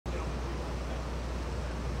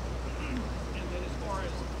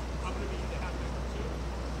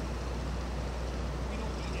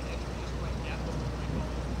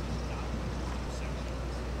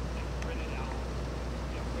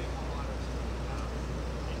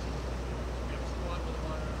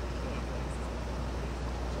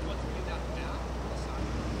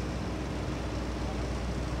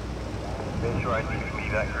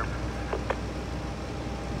that group.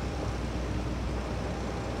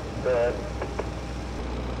 Go ahead.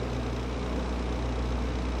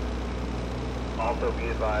 Also be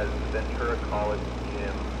advised, Ventura College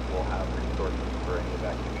Gym will have resources for any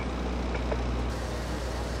evacuation.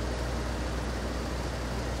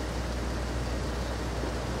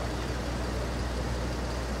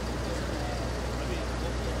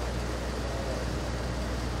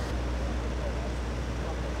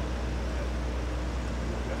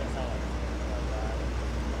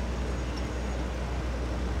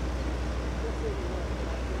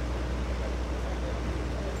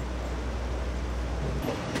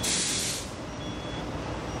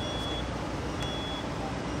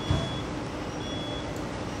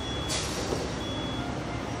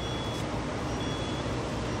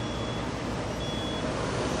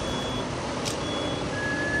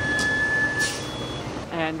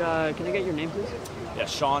 And can I get your name, please? Yeah,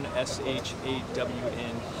 Sean,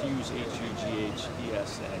 S-H-A-W-N, Hughes,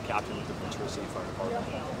 H-U-G-H-E-S, and captain with the Ventura City Fire Department.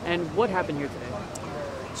 And what happened here today?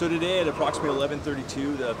 So today at approximately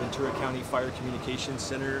 11:32, the Ventura County Fire Communications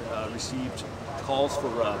Center received calls for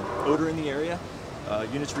odor in the area.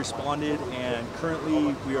 Units responded, and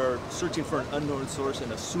currently we are searching for an unknown source in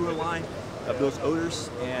a sewer line of those odors,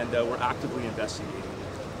 and we're actively investigating.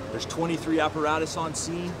 There's 23 apparatus on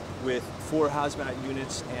scene with 4 hazmat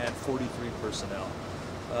units and 43 personnel.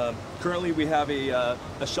 Currently we have a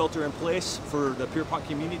shelter in place for the Pierpont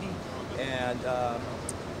community, and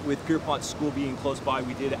with Pierpont School being close by,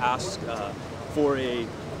 we did ask for an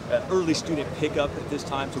early student pickup at this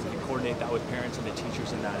time so we can coordinate that with parents and the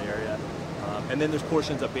teachers in that area. And then there's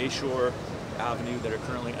portions of Bayshore Avenue that are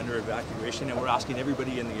currently under evacuation, and we're asking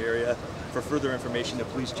everybody in the area for further information to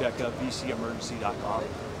please check out vcemergency.com.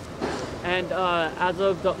 And as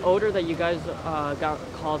of the odor that you guys got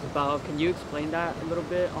calls about, can you explain that a little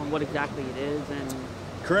bit on what exactly it is? And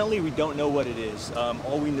currently, we don't know what it is.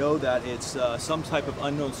 All we know that it's some type of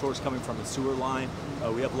unknown source coming from the sewer line.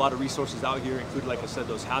 We have a lot of resources out here, including, like I said,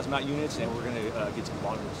 those hazmat units, and we're going to get some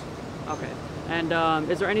loggers. Okay. And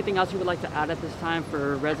is there anything else you would like to add at this time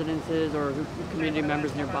for residences or community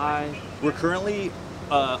members nearby? We're currently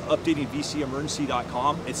updating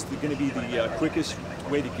vcemergency.com. It's going to be the quickest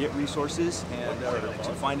way to get resources and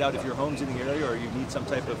to find out if your home's in the area or you need some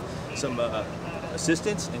type of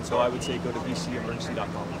assistance. And so I would say go to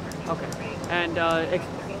vcemergency.com. Okay. And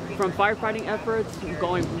from firefighting efforts,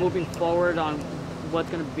 moving forward on what's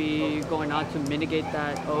going to be going on to mitigate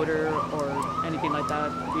that odor or anything like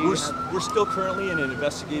that? We're still currently in an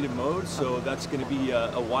investigative mode, so that's going to be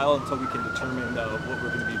a while until we can determine what we're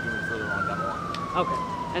going to be doing further on down the line. Okay.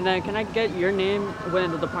 And then can I get your name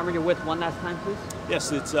within the department you're with one last time, please?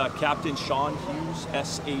 Yes, it's Captain Sean Hughes,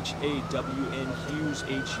 S-H-A-W-N, Hughes,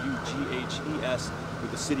 H-U-G-H-E-S,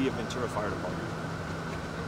 with the City of Ventura Fire Department.